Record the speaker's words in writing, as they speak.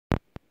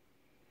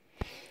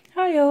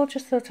Hi all,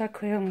 just thought I'd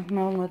come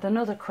on with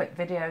another quick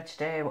video to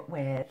do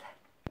with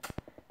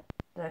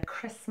the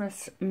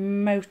Christmas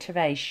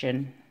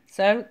motivation.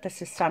 So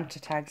this is Santa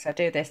tags. I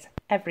do this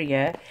every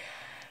year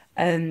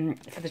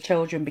for the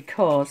children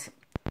because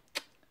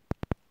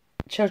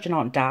children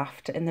aren't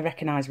daft and they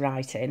recognise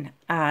writing,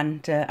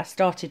 and I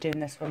started doing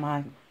this when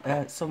my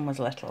son was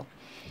little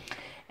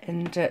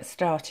and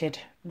started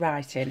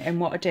writing,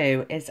 and what I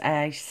do is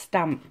I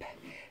stamp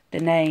the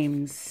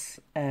names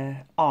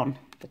on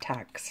the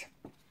tags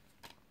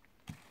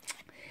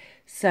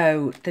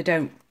so they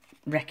don't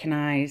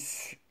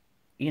recognise,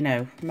 you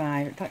know,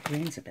 that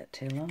green's a bit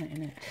too light,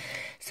 isn't it?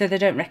 So they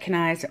don't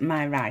recognise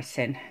my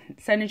writing.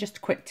 It's only just a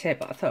quick tip,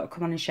 but I thought I'd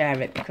come on and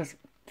share it because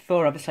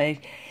before,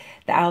 obviously,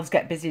 the elves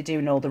get busy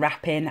doing all the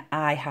wrapping,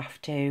 I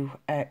have to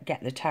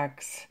get the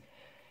tags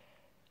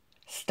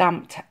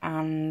stamped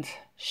and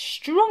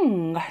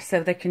strung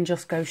so they can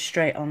just go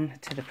straight on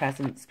to the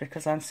presents,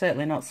 because I'm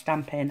certainly not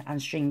stamping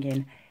and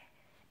stringing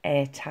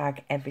a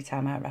tag every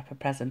time I wrap a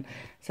present.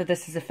 So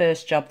this is the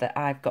first job that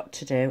I've got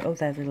to do. Oh,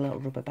 there's the little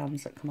rubber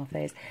bands that come off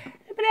these.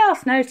 Anybody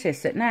else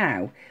notice that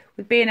now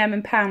with B&M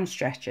and Pound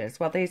stretchers,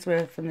 well, these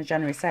were from the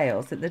January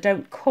sales, that they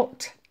don't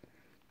cut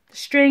the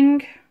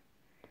string,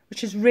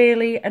 which is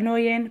really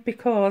annoying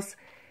because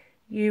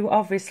you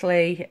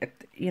obviously,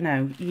 you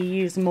know, you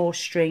use more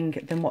string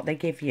than what they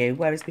give you,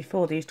 whereas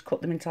before they used to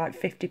cut them into like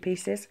 50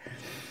 pieces.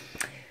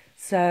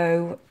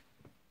 So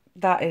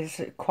that is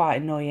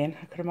quite annoying.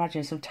 I could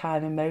imagine some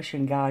time and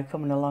motion guy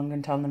coming along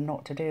and telling them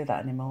not to do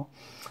that anymore.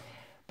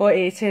 But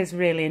it is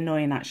really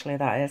annoying, actually,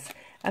 that is.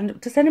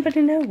 And does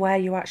anybody know where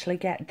you actually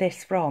get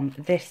this from,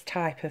 this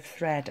type of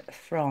thread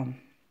from,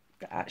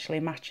 that actually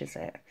matches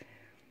it?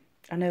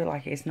 I know,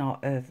 like, it's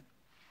not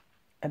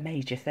a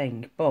major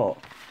thing, but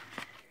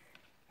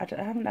I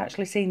haven't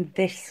actually seen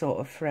this sort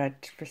of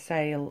thread for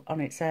sale on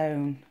its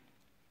own.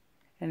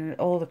 And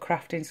all the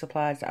crafting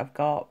supplies that I've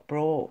got,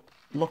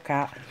 look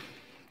at,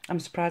 I'm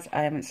surprised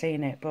I haven't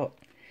seen it, but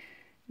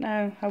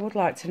no, I would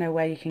like to know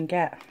where you can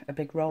get a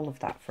big roll of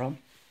that from.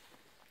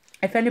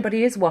 If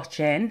anybody is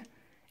watching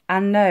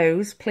and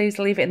knows, please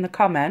leave it in the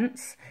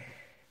comments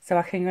so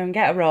I can go and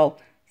get a roll.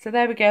 So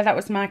there we go, that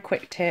was my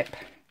quick tip.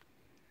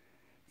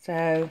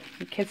 So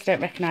your kids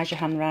don't recognise your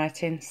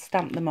handwriting,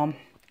 stamp them on.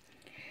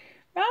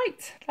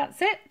 Right,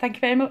 that's it. Thank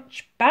you very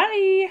much.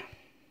 Bye.